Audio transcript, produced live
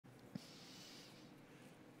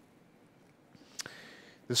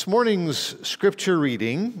This morning's scripture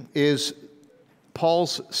reading is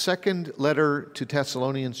Paul's second letter to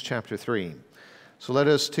Thessalonians chapter 3. So let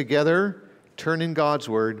us together turn in God's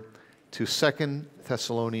word to 2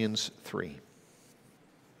 Thessalonians 3.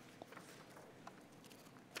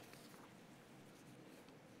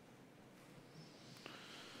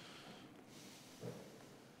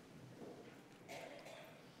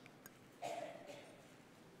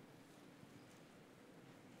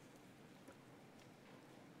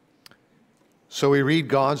 So we read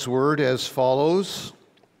God's word as follows.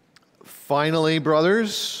 Finally,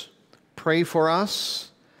 brothers, pray for us,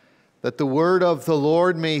 that the word of the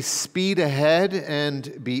Lord may speed ahead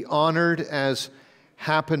and be honored as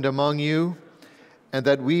happened among you, and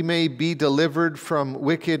that we may be delivered from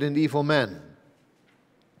wicked and evil men.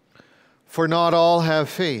 For not all have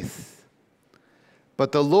faith,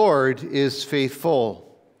 but the Lord is faithful.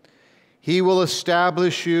 He will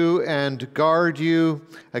establish you and guard you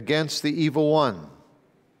against the evil one.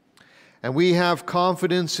 And we have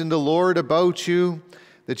confidence in the Lord about you,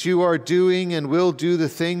 that you are doing and will do the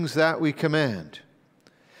things that we command.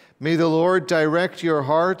 May the Lord direct your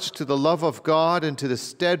hearts to the love of God and to the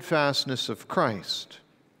steadfastness of Christ.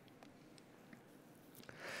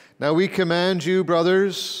 Now we command you,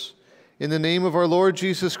 brothers, in the name of our Lord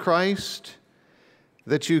Jesus Christ,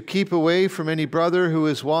 that you keep away from any brother who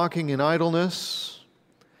is walking in idleness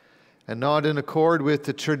and not in accord with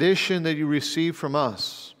the tradition that you received from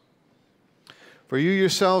us. For you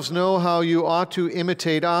yourselves know how you ought to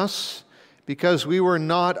imitate us, because we were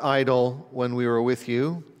not idle when we were with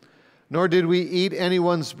you, nor did we eat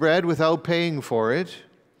anyone's bread without paying for it.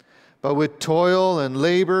 But with toil and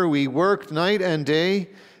labor we worked night and day,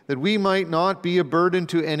 that we might not be a burden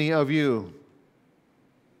to any of you.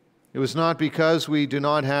 It was not because we do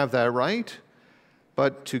not have that right,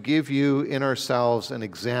 but to give you in ourselves an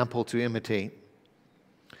example to imitate.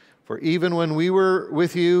 For even when we were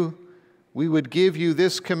with you, we would give you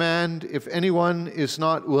this command: if anyone is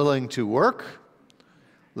not willing to work,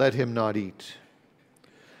 let him not eat.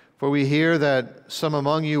 For we hear that some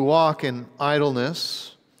among you walk in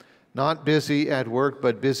idleness, not busy at work,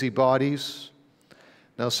 but busybodies.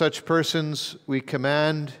 Now such persons we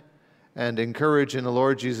command and encourage in the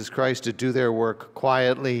Lord Jesus Christ to do their work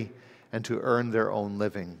quietly and to earn their own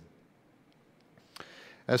living.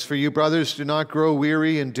 As for you, brothers, do not grow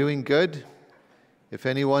weary in doing good. If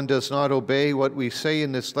anyone does not obey what we say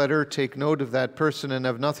in this letter, take note of that person and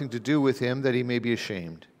have nothing to do with him, that he may be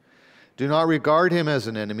ashamed. Do not regard him as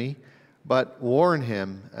an enemy, but warn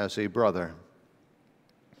him as a brother.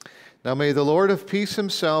 Now may the Lord of peace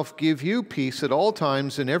himself give you peace at all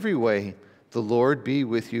times in every way. The Lord be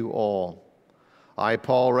with you all. I,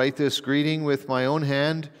 Paul, write this greeting with my own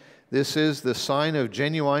hand. This is the sign of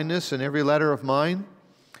genuineness in every letter of mine.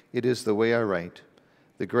 It is the way I write.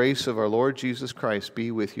 The grace of our Lord Jesus Christ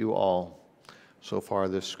be with you all. So far,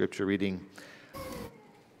 this scripture reading.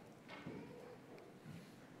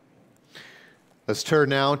 Let's turn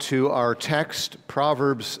now to our text,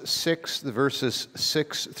 Proverbs 6, the verses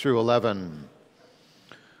 6 through 11.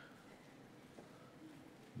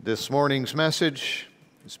 This morning's message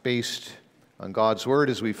is based on God's word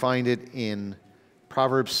as we find it in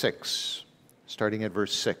Proverbs 6, starting at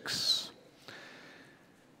verse 6,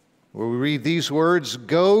 where we read these words: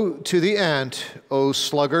 Go to the ant, O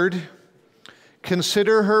sluggard,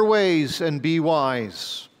 consider her ways and be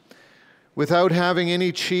wise. Without having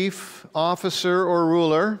any chief, officer, or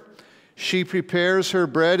ruler, she prepares her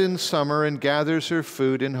bread in summer and gathers her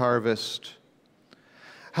food in harvest.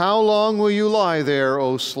 How long will you lie there,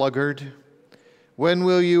 O sluggard? When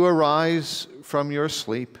will you arise from your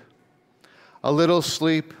sleep? A little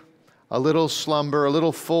sleep, a little slumber, a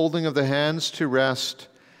little folding of the hands to rest,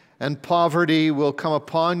 and poverty will come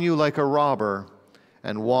upon you like a robber,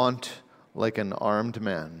 and want like an armed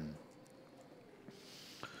man.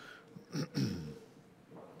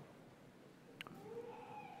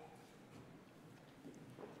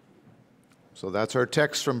 So that's our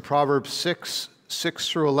text from Proverbs 6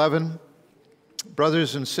 through 11.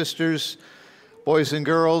 Brothers and sisters, boys and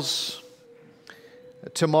girls,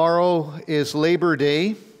 tomorrow is Labor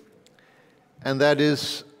Day, and that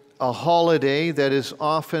is a holiday that is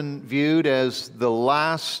often viewed as the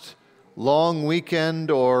last long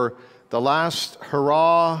weekend or the last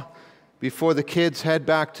hurrah before the kids head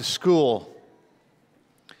back to school.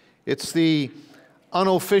 It's the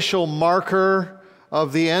unofficial marker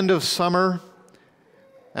of the end of summer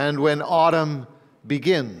and when autumn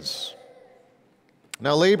begins.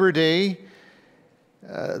 Now, Labor Day,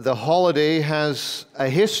 the holiday, has a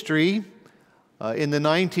history in the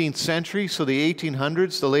 19th century, so the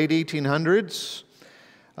 1800s, the late 1800s,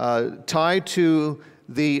 tied to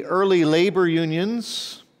the early labor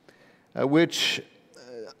unions, which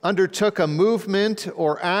undertook a movement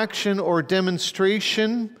or action or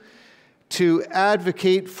demonstration to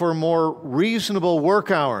advocate for more reasonable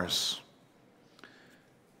work hours.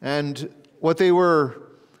 And what they were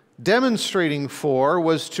demonstrating for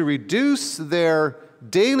was to reduce their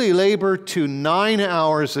daily labor to 9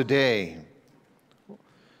 hours a day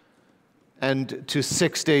and to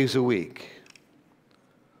 6 days a week.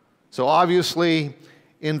 So obviously,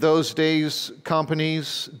 in those days,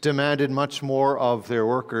 companies demanded much more of their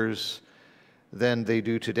workers than they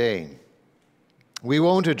do today. We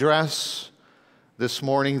won't address this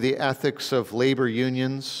morning the ethics of labor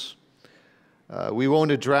unions. We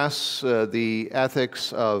won't address the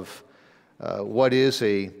ethics of what is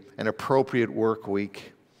an appropriate work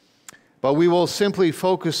week. But we will simply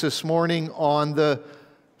focus this morning on the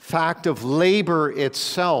fact of labor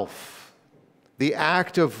itself, the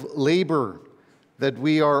act of labor that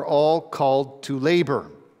we are all called to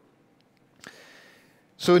labor.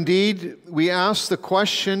 So indeed, we ask the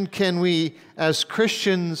question, can we as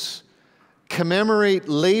Christians commemorate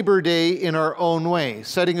Labor Day in our own way,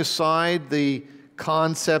 setting aside the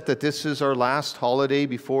concept that this is our last holiday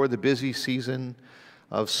before the busy season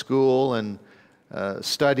of school and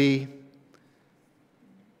study?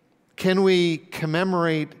 Can we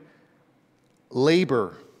commemorate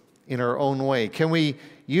labor in our own way? Can we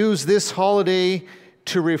use this holiday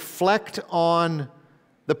to reflect on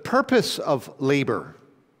the purpose of labor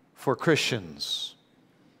for Christians?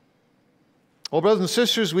 Well, brothers and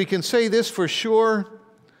sisters, we can say this for sure.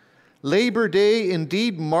 Labor Day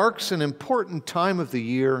indeed marks an important time of the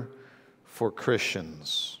year for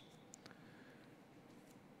Christians.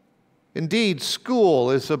 Indeed, school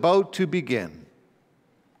is about to begin.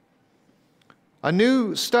 A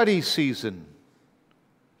new study season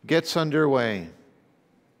gets underway.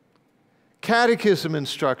 Catechism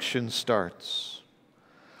instruction starts.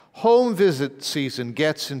 Home visit season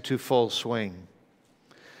gets into full swing.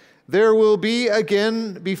 There will be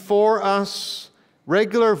again before us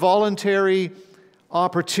regular voluntary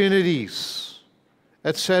opportunities,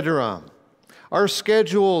 etc. Our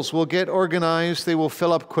schedules will get organized, they will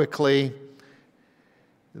fill up quickly,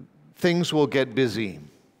 things will get busy.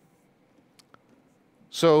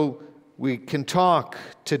 So we can talk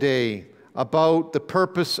today about the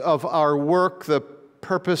purpose of our work, the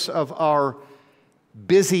purpose of our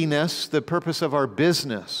busyness, the purpose of our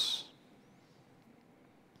business.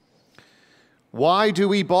 Why do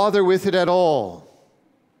we bother with it at all?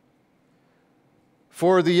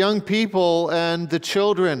 For the young people and the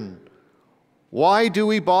children, why do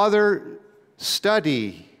we bother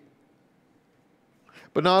study?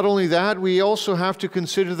 But not only that, we also have to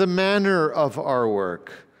consider the manner of our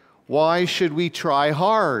work. Why should we try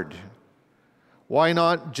hard? Why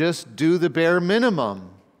not just do the bare minimum?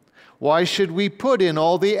 Why should we put in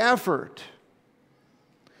all the effort?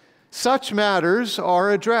 Such matters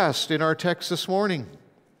are addressed in our text this morning.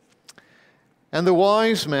 And the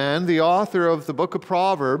wise man, the author of the book of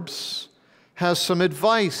Proverbs, has some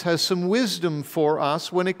advice, has some wisdom for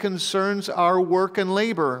us when it concerns our work and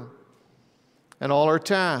labor and all our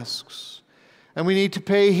tasks. And we need to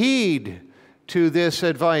pay heed to this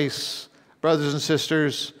advice, brothers and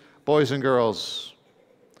sisters, boys and girls.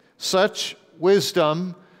 Such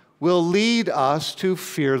wisdom will lead us to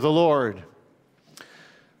fear the Lord.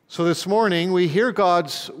 So this morning we hear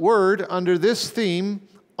God's word under this theme,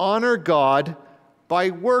 honor God by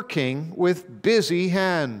working with busy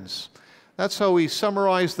hands. That's how we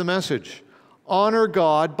summarize the message. Honor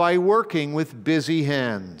God by working with busy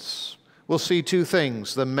hands. We'll see two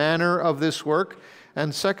things, the manner of this work,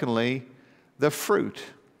 and secondly, the fruit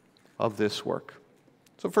of this work.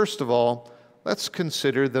 So first of all, let's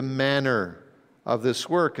consider the manner of this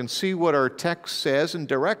work and see what our text says and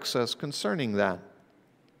directs us concerning that.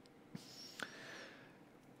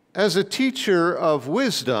 As a teacher of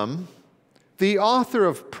wisdom, the author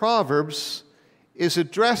of Proverbs is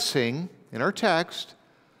addressing, in our text,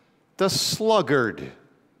 the sluggard.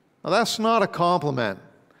 Now that's not a compliment,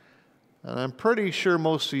 and I'm pretty sure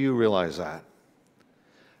most of you realize that.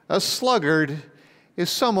 A sluggard is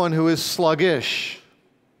someone who is sluggish,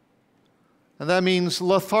 and that means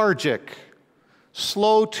lethargic,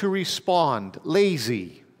 slow to respond,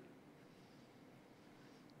 lazy.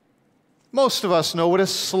 Most of us know what a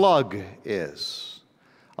slug is.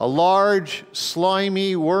 A large,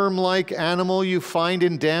 slimy, worm-like animal you find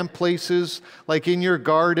in damp places, like in your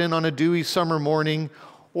garden on a dewy summer morning,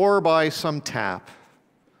 or by some tap.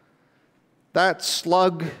 That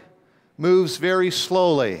slug moves very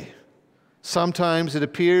slowly. Sometimes it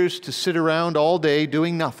appears to sit around all day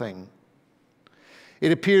doing nothing.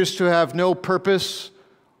 It appears to have no purpose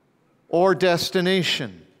or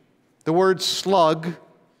destination. The word slug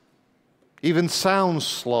even sounds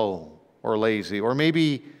slow or lazy, or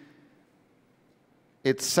maybe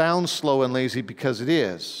it sounds slow and lazy because it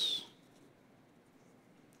is.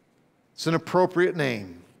 It's an appropriate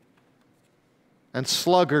name. And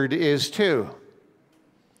sluggard is too.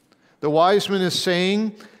 The wise man is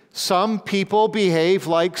saying, some people behave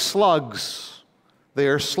like slugs. They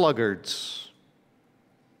are sluggards.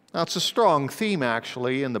 That's a strong theme,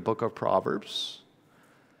 actually, in the book of Proverbs.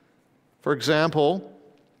 For example,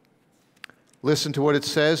 listen to what it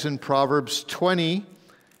says in Proverbs 20,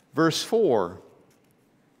 verse 4.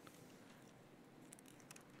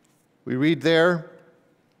 We read there,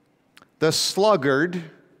 "The sluggard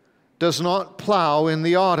does not plow in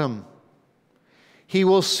the autumn. He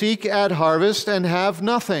will seek at harvest and have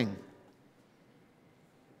nothing."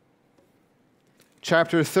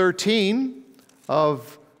 Chapter 13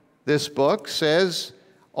 of this book says,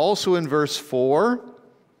 also in verse 4,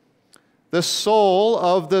 "The soul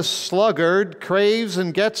of the sluggard craves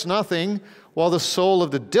and gets nothing, while the soul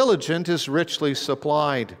of the diligent is richly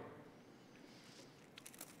supplied."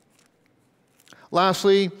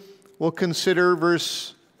 Lastly, we'll consider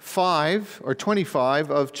verse 5 or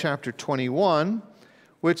 25 of chapter 21,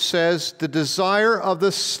 which says, "The desire of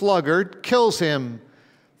the sluggard kills him,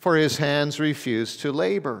 for his hands refuse to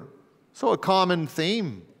labor." So a common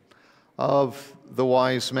theme of the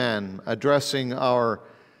wise man addressing our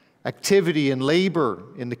activity and labor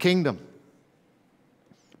in the kingdom.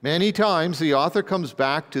 Many times the author comes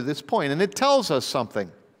back to this point, and it tells us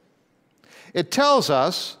something. It tells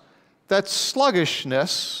us that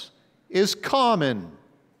sluggishness is common.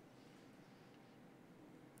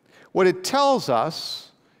 What it tells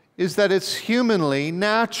us is that it's humanly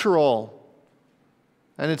natural,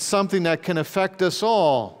 and it's something that can affect us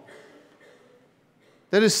all.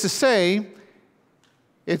 That is to say,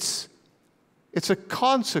 it's a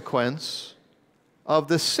consequence of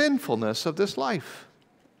the sinfulness of this life.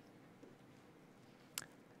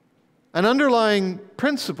 An underlying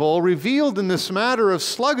principle revealed in this matter of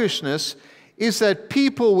sluggishness is that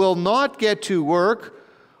people will not get to work,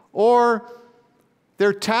 or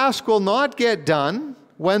their task will not get done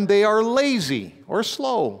when they are lazy or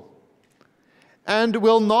slow, and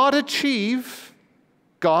will not achieve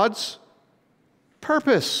God's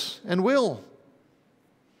purpose and will.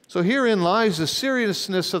 So herein lies the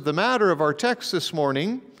seriousness of the matter of our text this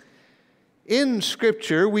morning. In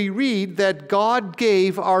Scripture, we read that God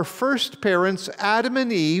gave our first parents, Adam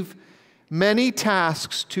and Eve, many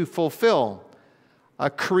tasks to fulfill, a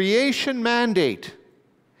creation mandate.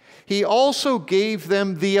 He also gave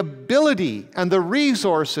them the ability and the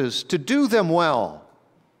resources to do them well.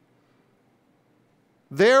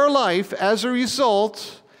 Their life, as a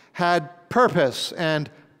result, had purpose and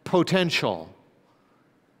potential.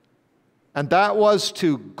 And that was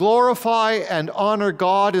to glorify and honor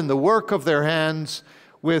God in the work of their hands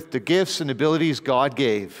with the gifts and abilities God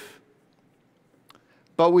gave.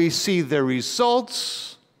 But we see the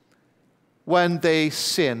results when they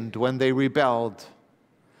sinned, when they rebelled.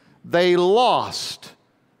 They lost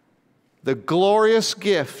the glorious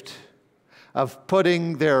gift of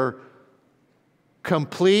putting their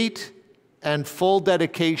complete and full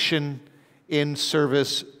dedication in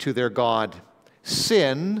service to their God.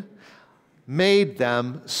 Sin made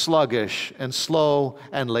them sluggish and slow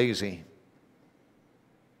and lazy.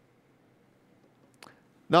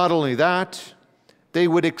 Not only that, they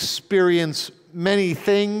would experience many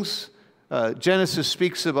things. Genesis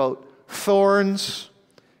speaks about thorns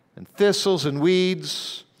and thistles and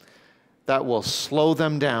weeds that will slow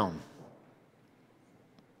them down.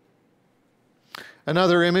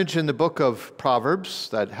 Another image in the book of Proverbs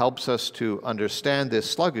that helps us to understand this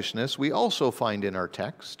sluggishness we also find in our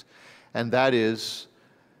text, and that is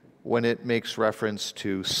when it makes reference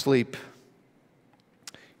to sleep.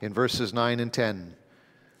 In verses 9 and 10,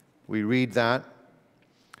 we read that,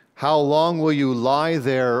 "How long will you lie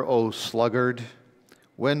there, O sluggard?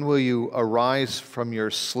 When will you arise from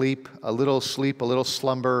your sleep, a little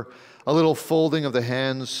slumber, a little folding of the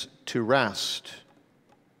hands to rest?"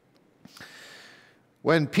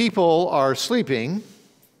 When people are sleeping,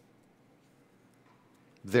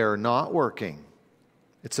 they're not working.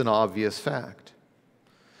 It's an obvious fact.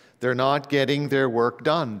 They're not getting their work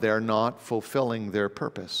done. They're not fulfilling their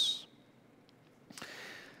purpose.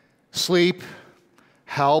 Sleep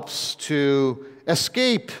helps to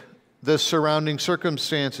escape the surrounding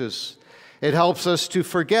circumstances. It helps us to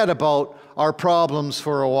forget about our problems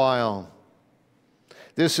for a while.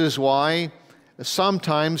 This is why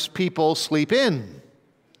sometimes people sleep in,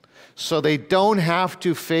 so they don't have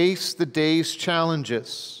to face the day's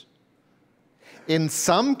challenges. In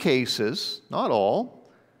some cases, not all,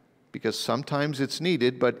 because sometimes it's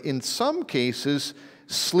needed, but in some cases,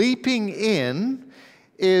 sleeping in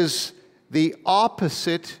is the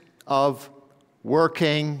opposite of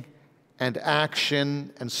working and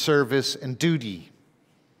action and service and duty.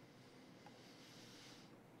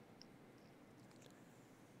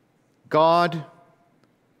 God,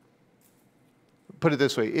 put it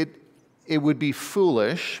this way, it would be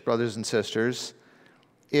foolish, brothers and sisters,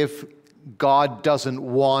 if God doesn't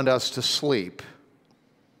want us to sleep.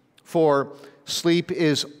 For sleep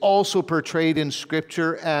is also portrayed in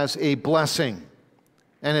Scripture as a blessing,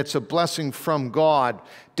 and it's a blessing from God.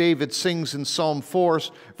 David sings in Psalm 4,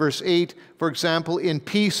 verse 8, for example, "In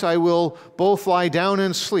peace I will both lie down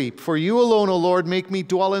and sleep, for you alone, O Lord, make me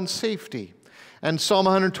dwell in safety." And Psalm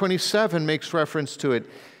 127 makes reference to it.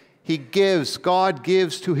 God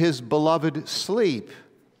gives to his beloved sleep.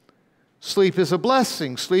 Sleep is a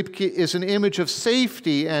blessing. Sleep is an image of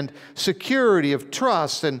safety and security, of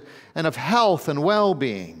trust and of health and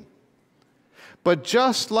well-being. But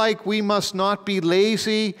just like we must not be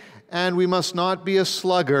lazy and we must not be a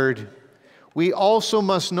sluggard, we also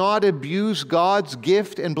must not abuse God's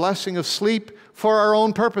gift and blessing of sleep for our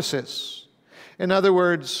own purposes. In other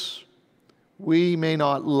words, we may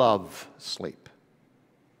not love sleep.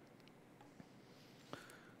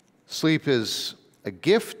 Sleep is a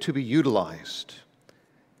gift to be utilized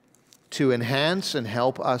to enhance and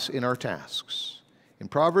help us in our tasks. In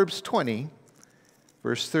Proverbs 20,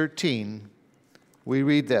 verse 13, we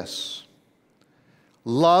read this: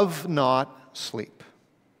 "Love not sleep,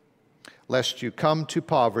 lest you come to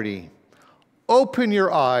poverty. Open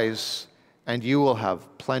your eyes, and you will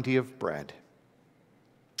have plenty of bread."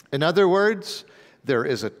 In other words, there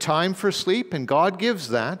is a time for sleep, and God gives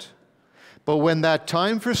that. But when that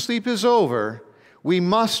time for sleep is over, we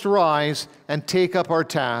must rise and take up our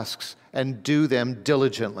tasks and do them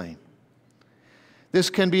diligently. This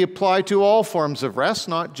can be applied to all forms of rest,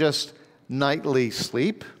 not just nightly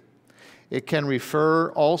sleep. It can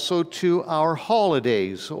refer also to our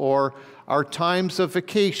holidays or our times of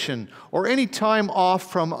vacation or any time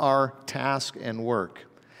off from our task and work.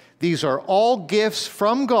 These are all gifts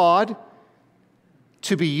from God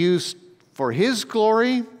to be used for His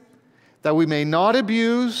glory, that we may not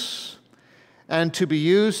abuse, and to be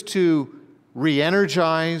used to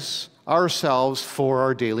re-energize ourselves for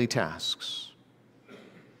our daily tasks.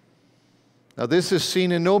 Now, this is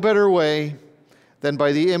seen in no better way than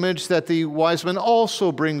by the image that the wise man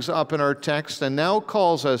also brings up in our text and now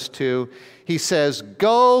calls us to. He says,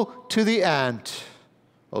 "Go to the ant,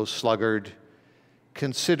 O sluggard,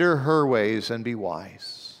 consider her ways and be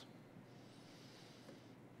wise."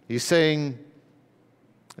 He's saying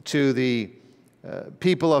to the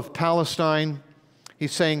people of Palestine,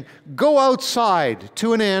 he's saying, go outside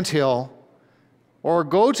to an anthill or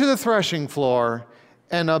go to the threshing floor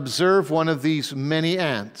and observe one of these many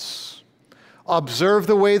ants. Observe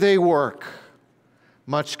the way they work.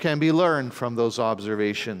 Much can be learned from those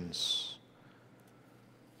observations.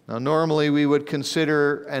 Now, normally we would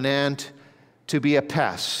consider an ant to be a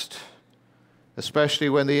pest, especially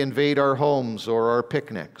when they invade our homes or our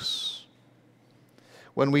picnics.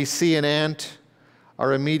 When we see an ant,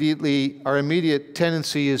 our immediate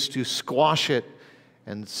tendency is to squash it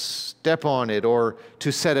and step on it or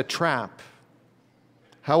to set a trap.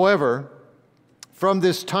 However, from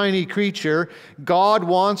this tiny creature, God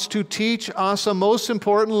wants to teach us a most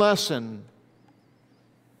important lesson.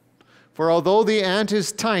 For although the ant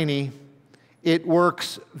is tiny, it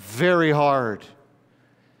works very hard.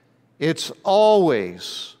 It's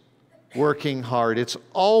always working hard. It's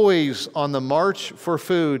always on the march for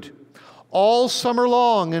food. All summer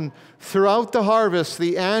long and throughout the harvest,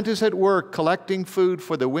 the ant is at work collecting food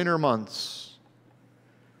for the winter months.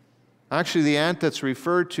 Actually, the ant that's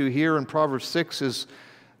referred to here in Proverbs 6 is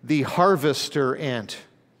the harvester ant.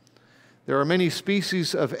 There are many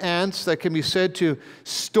species of ants that can be said to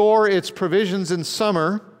store its provisions in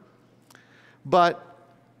summer, but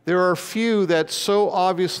there are few that so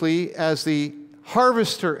obviously as the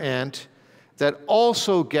harvester ant that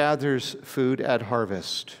also gathers food at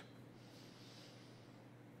harvest.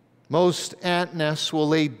 Most ant nests will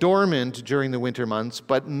lay dormant during the winter months,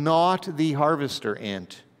 but not the harvester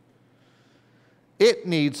ant. It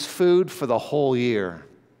needs food for the whole year,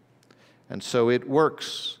 and so it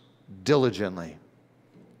works diligently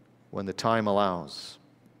when the time allows.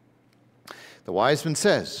 The wise man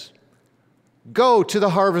says, go to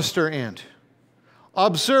the harvester ant.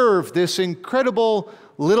 Observe this incredible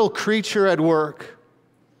little creature at work.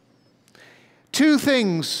 Two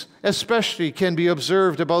things especially can be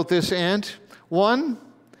observed about this ant. One,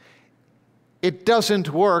 It doesn't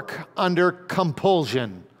work under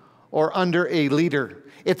compulsion or under a leader.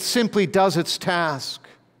 It simply does its task.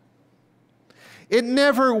 It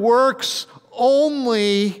never works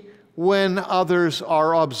only when others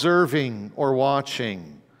are observing or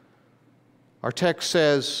watching. Our text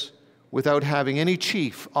says, without having any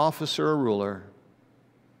chief, officer, or ruler.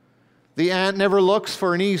 The ant never looks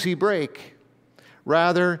for an easy break.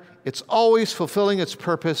 Rather, it's always fulfilling its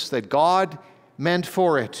purpose that God meant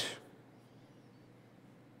for it.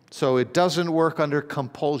 So it doesn't work under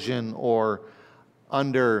compulsion or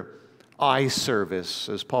under eye service,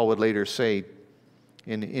 as Paul would later say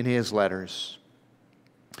in his letters.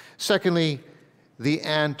 Secondly, the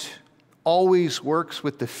ant always works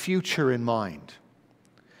with the future in mind.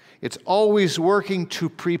 It's always working to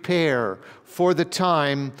prepare for the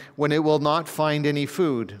time when it will not find any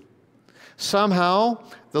food. Somehow,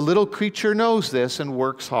 the little creature knows this and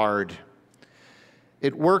works hard.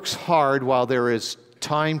 It works hard while there is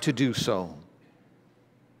time to do so.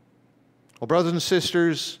 Well, brothers and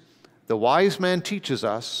sisters, the wise man teaches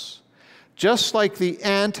us, just like the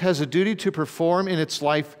ant has a duty to perform in its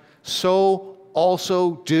life, so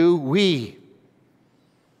also do we.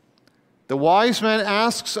 The wise man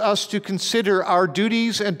asks us to consider our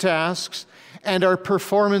duties and tasks and our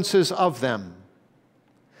performances of them.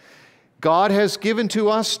 God has given to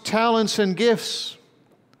us talents and gifts.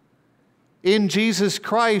 In Jesus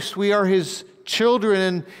Christ, we are His children,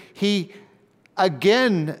 and He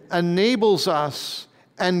again enables us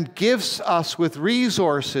and gifts us with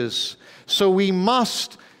resources. So we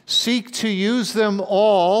must seek to use them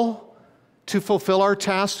all to fulfill our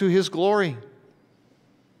task to His glory.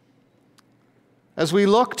 As we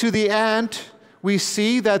look to the ant, we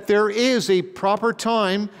see that there is a proper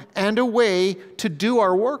time and a way to do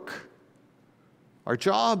our work, our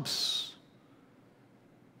jobs.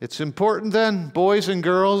 It's important then, boys and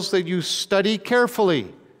girls, that you study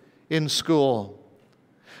carefully in school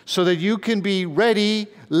so that you can be ready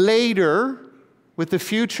later with the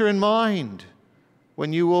future in mind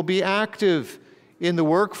when you will be active in the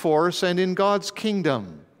workforce and in God's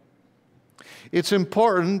kingdom. It's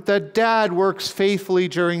important that Dad works faithfully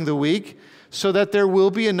during the week so that there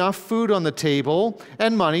will be enough food on the table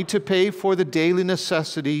and money to pay for the daily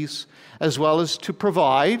necessities, as well as to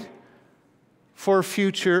provide for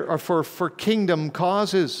future or for kingdom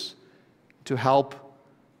causes, to help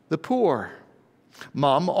the poor.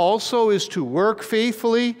 Mom also is to work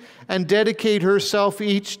faithfully and dedicate herself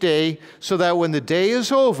each day so that when the day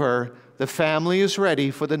is over, the family is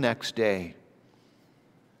ready for the next day.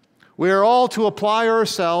 We are all to apply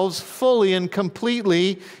ourselves fully and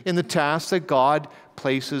completely in the task that God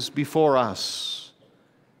places before us.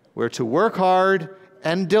 We're to work hard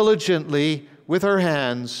and diligently with our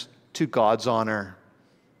hands to God's honor.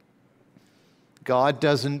 God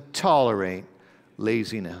doesn't tolerate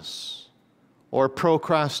laziness or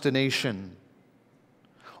procrastination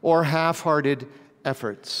or half-hearted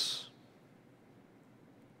efforts.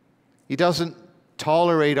 He doesn't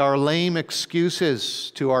tolerate our lame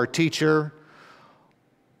excuses to our teacher,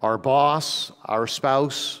 our boss, our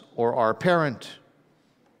spouse, or our parent.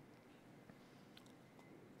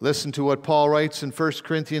 Listen to what Paul writes in 1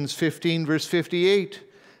 Corinthians 15, verse 58.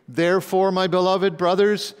 Therefore, my beloved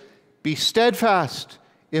brothers, be steadfast,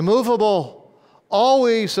 immovable,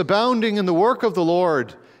 always abounding in the work of the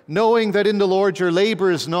Lord, knowing that in the Lord your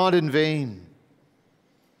labor is not in vain.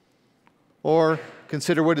 Or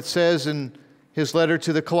consider what it says in his letter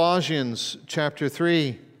to the Colossians, chapter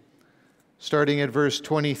 3, starting at verse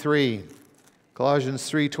 23. Colossians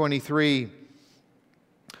 3:23.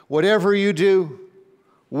 Whatever you do,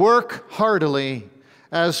 work heartily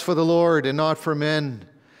as for the Lord and not for men,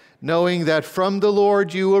 knowing that from the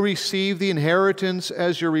Lord you will receive the inheritance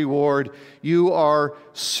as your reward. You are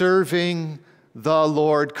serving the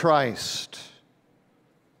Lord Christ.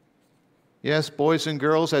 Yes, boys and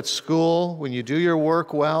girls, at school, when you do your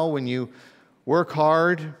work well, when you work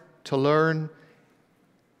hard to learn,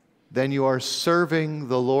 then you are serving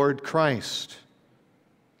the Lord Christ.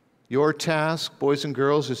 Your task, boys and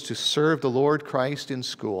girls, is to serve the Lord Christ in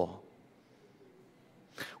school.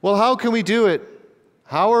 Well, how can we do it?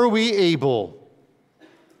 How are we able?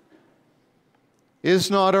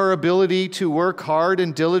 Is not our ability to work hard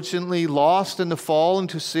and diligently lost in the fall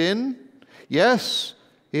into sin? Yes,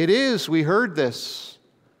 it is. We heard this.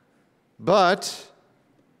 But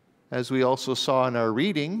as we also saw in our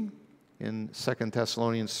reading in 2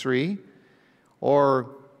 Thessalonians 3,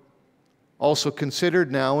 or also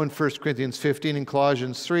considered now in 1 Corinthians 15 and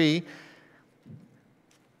Colossians 3,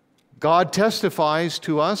 God testifies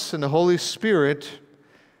to us in the Holy Spirit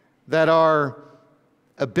that our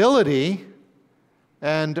ability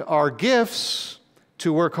and our gifts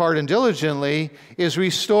to work hard and diligently is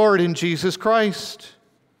restored in Jesus Christ.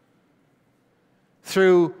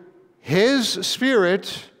 Through His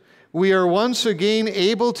Spirit, we are once again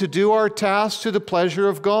able to do our tasks to the pleasure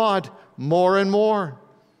of God more and more.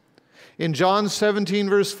 In John 17,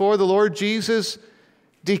 verse 4, the Lord Jesus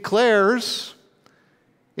declares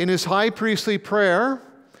in His high priestly prayer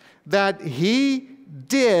that He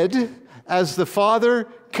did as the Father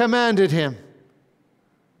commanded Him.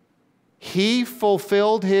 He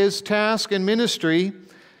fulfilled His task and ministry.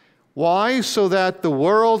 Why? So that the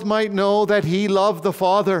world might know that He loved the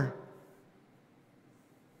Father.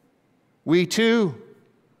 We too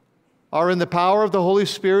are in the power of the Holy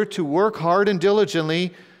Spirit to work hard and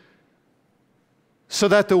diligently so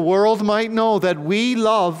that the world might know that we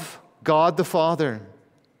love God the Father.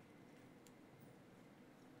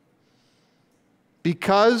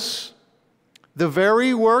 Because the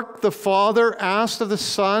very work the Father asked of the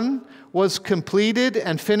Son was completed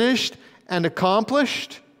and finished and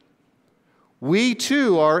accomplished, we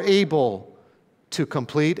too are able to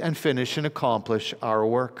complete and finish and accomplish our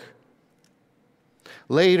work.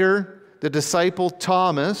 Later, the disciple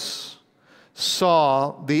Thomas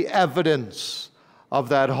saw the evidence of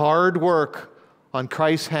that hard work on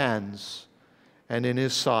Christ's hands and in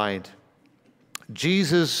His side.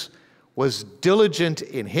 Jesus was diligent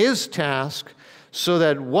in His task so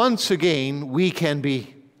that once again we can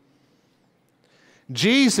be.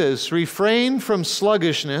 Jesus refrained from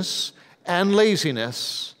sluggishness and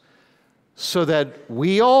laziness so that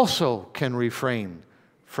we also can refrain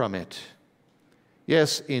from it.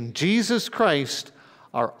 Yes, in Jesus Christ,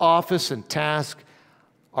 our office and task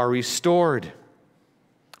are restored.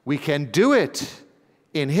 We can do it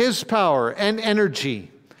in His power and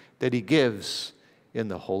energy that He gives in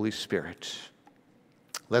the Holy Spirit.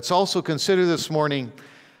 Let's also consider this morning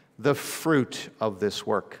the fruit of this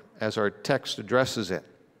work as our text addresses it.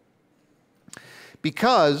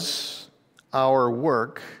 Because our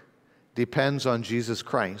work depends on Jesus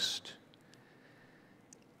Christ,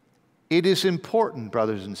 it is important,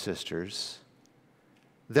 brothers and sisters,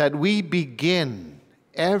 that we begin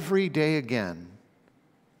every day again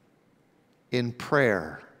in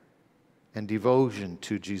prayer and devotion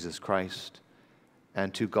to Jesus Christ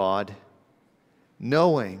and to God,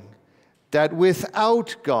 knowing that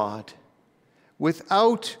without God,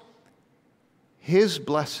 without His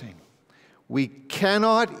blessing, we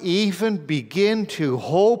cannot even begin to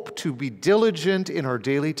hope to be diligent in our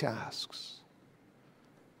daily tasks.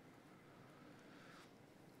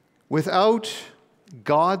 Without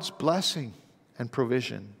God's blessing and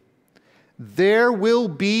provision, there will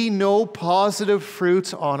be no positive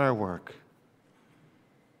fruits on our work.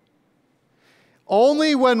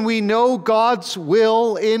 Only when we know God's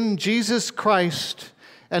will in Jesus Christ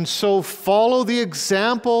and so follow the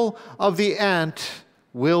example of the ant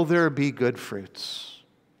will there be good fruits.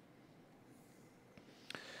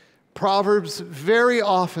 Proverbs very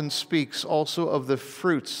often speaks also of the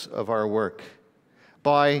fruits of our work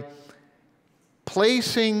by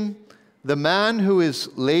placing the man who is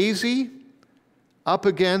lazy up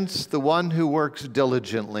against the one who works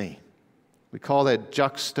diligently. We call that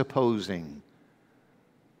juxtaposing.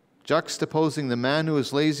 Juxtaposing the man who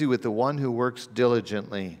is lazy with the one who works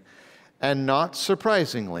diligently. And not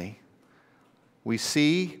surprisingly, we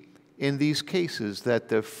see in these cases that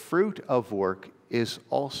the fruit of work is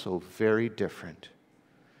also very different.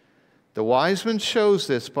 The wise man shows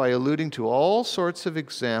this by alluding to all sorts of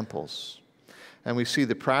examples. And we see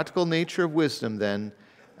the practical nature of wisdom then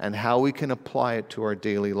and how we can apply it to our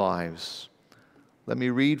daily lives. Let me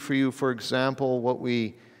read for you, for example,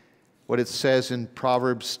 what it says in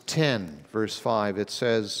Proverbs 10, verse 5. It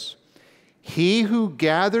says, "He who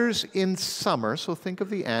gathers in summer," so think of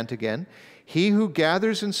the ant again, "he who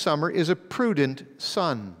gathers in summer is a prudent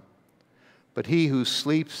son, but he who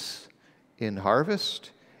sleeps in harvest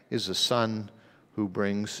is a son who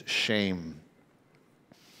brings shame."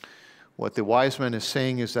 What the wise man is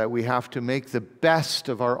saying is that we have to make the best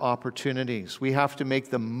of our opportunities. We have to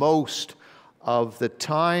make the most of the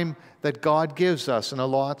time that God gives us and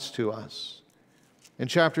allots to us. In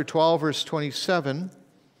chapter 12, verse 27,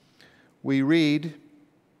 we read,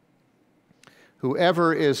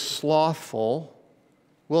 "Whoever is slothful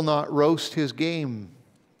will not roast his game,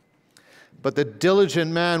 but the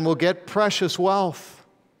diligent man will get precious wealth."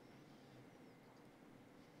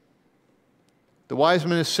 The wise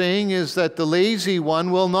man is saying is that the lazy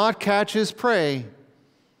one will not catch his prey.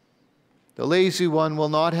 The lazy one will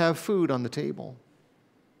not have food on the table.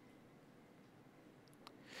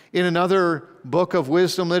 In another book of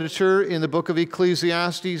wisdom literature, in the book of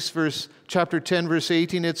Ecclesiastes, chapter 10, verse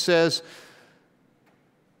 18, it says,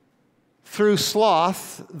 Through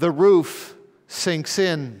sloth, the roof sinks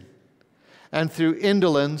in, and through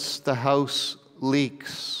indolence, the house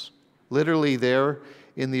leaks. Literally there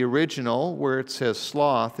in the original, where it says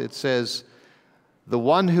sloth, it says, the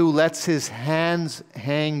one who lets his hands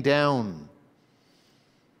hang down.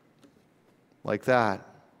 Like that.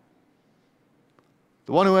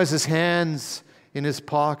 The one who has his hands in his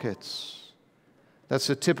pockets. That's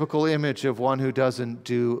a typical image of one who doesn't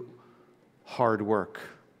do hard work.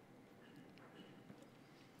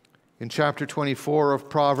 In chapter 24 of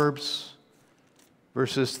Proverbs,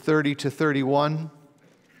 verses 30 to 31,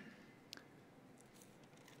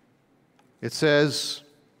 it says,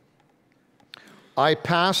 I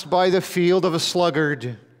passed by the field of a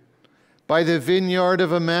sluggard, by the vineyard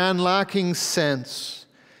of a man lacking sense,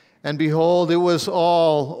 and behold, it was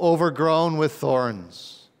all overgrown with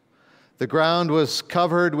thorns. The ground was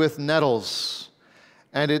covered with nettles,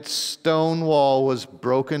 and its stone wall was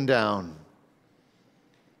broken down.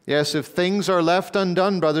 Yes, if things are left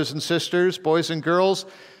undone, brothers and sisters, boys and girls,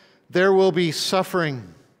 there will be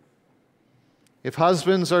suffering. If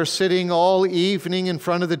husbands are sitting all evening in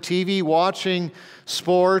front of the TV watching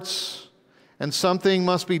sports, and something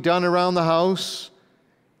must be done around the house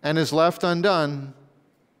and is left undone,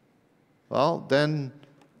 well, then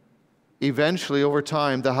eventually over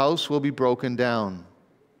time the house will be broken down.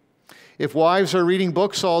 If wives are reading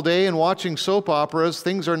books all day and watching soap operas,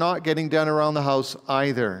 things are not getting done around the house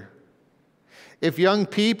either. If young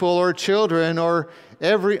people or children are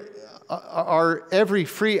every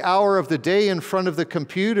free hour of the day in front of the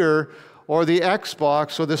computer or the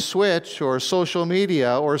Xbox or the Switch or social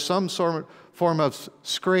media or some form of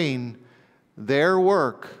screen, their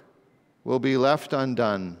work will be left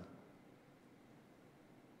undone.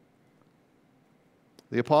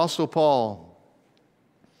 The Apostle Paul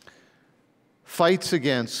fights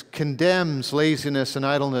against, condemns laziness and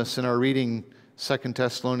idleness in our reading 2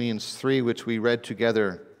 Thessalonians 3, which we read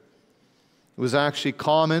together. It was actually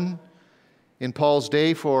common in Paul's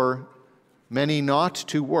day for many not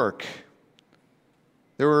to work.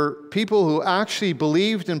 There were people who actually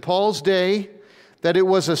believed in Paul's day that it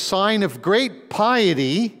was a sign of great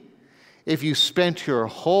piety if you spent your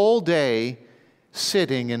whole day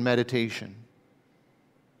sitting in meditation.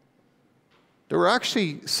 There were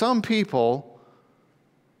actually some people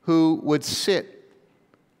who would sit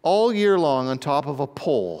all year long on top of a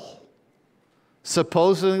pole,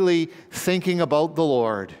 supposedly thinking about the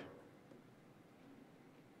Lord.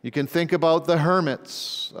 You can think about the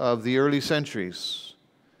hermits of the early centuries.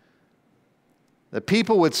 The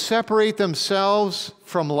people would separate themselves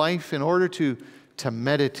from life in order to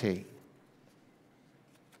meditate.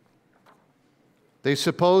 They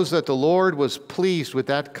supposed that the Lord was pleased with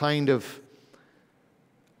that kind of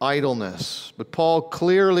idleness. But Paul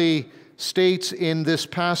clearly states in this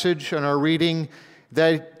passage in our reading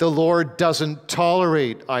that the Lord doesn't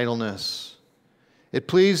tolerate idleness. It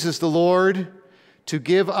pleases the Lord to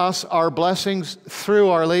give us our blessings through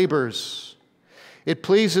our labors. It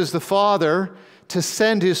pleases the Father to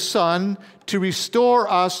send His Son to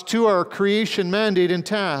restore us to our creation mandate and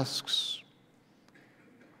tasks,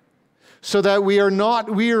 so that we are not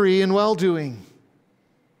weary in well-doing,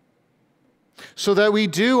 so that we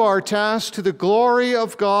do our task to the glory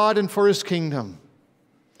of God and for His kingdom.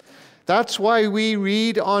 That's why we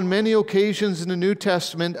read on many occasions in the New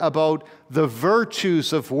Testament about the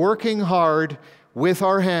virtues of working hard with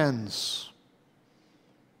our hands.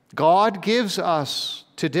 God gives us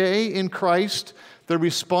today in Christ the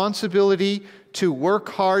responsibility to work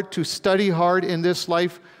hard, to study hard in this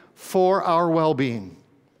life for our well-being.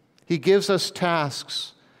 He gives us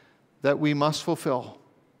tasks that we must fulfill.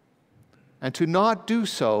 And to not do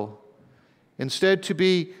so, instead to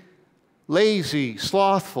be lazy,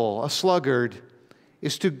 slothful, a sluggard,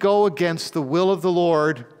 is to go against the will of the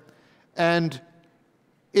Lord and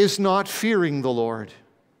is not fearing the Lord.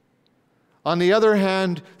 On the other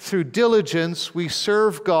hand, through diligence, we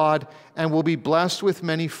serve God and will be blessed with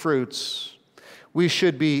many fruits. We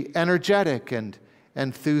should be energetic and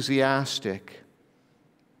enthusiastic.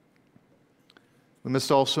 We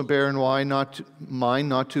must also bear in mind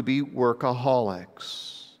not to be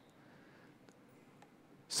workaholics.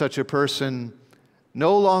 Such a person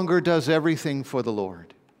no longer does everything for the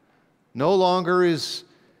Lord, no longer is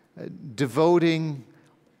devoting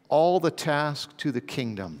all the task to the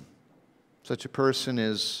kingdom. Such a person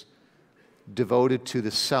is devoted to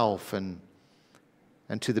the self and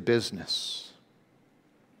to the business.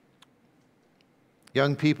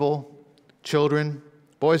 Young people, children,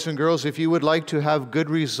 boys and girls, if you would like to have good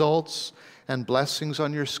results and blessings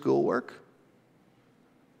on your schoolwork,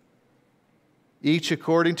 each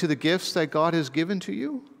according to the gifts that God has given to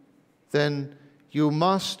you, then you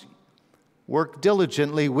must work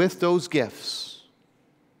diligently with those gifts.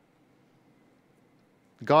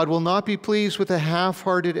 God will not be pleased with a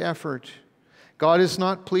half-hearted effort. God is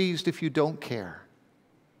not pleased if you don't care.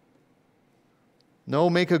 No,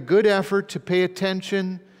 make a good effort to pay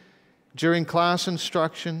attention during class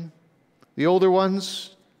instruction. The older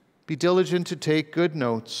ones, be diligent to take good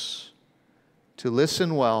notes, to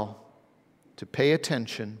listen well, to pay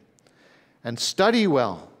attention, and study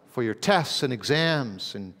well for your tests and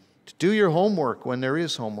exams, and to do your homework when there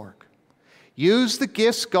is homework. Use the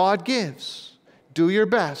gifts God gives. Do your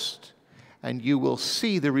best, and you will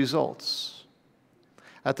see the results.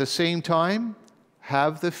 At the same time,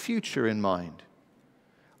 have the future in mind.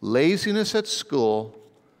 Laziness at school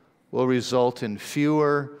will result in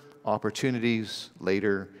fewer opportunities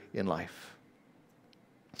later in life.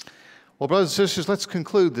 Well, brothers and sisters, let's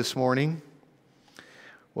conclude this morning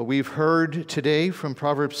what we've heard today from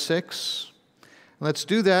Proverbs 6. And let's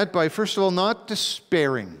do that by, first of all, not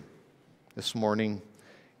despairing this morning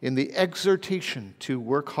in the exhortation to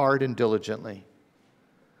work hard and diligently.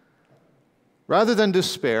 Rather than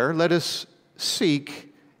despair, let us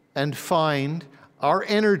seek and find our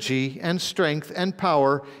energy and strength and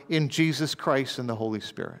power in Jesus Christ and the Holy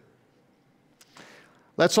Spirit.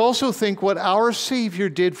 Let's also think what our Savior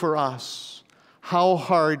did for us, how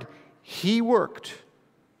hard He worked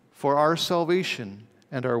for our salvation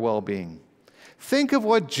and our well-being. Think of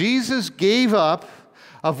what Jesus gave up,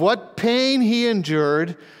 of what pain He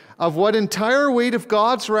endured, of what entire weight of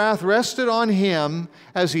God's wrath rested on Him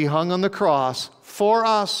as He hung on the cross for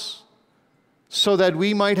us, so that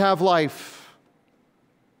we might have life.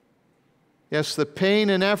 Yes, the pain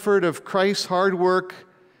and effort of Christ's hard work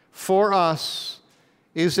for us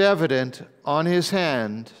is evident on His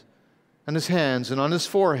hand, on His hands, and on His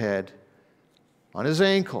forehead, on His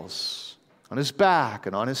ankles, on His back,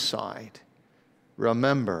 and on His side.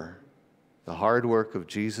 Remember the hard work of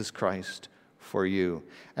Jesus Christ for you.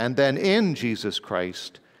 And then in Jesus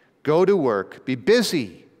Christ, go to work, be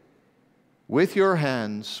busy with your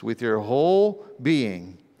hands, with your whole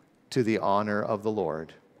being, to the honor of the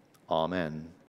Lord. Amen.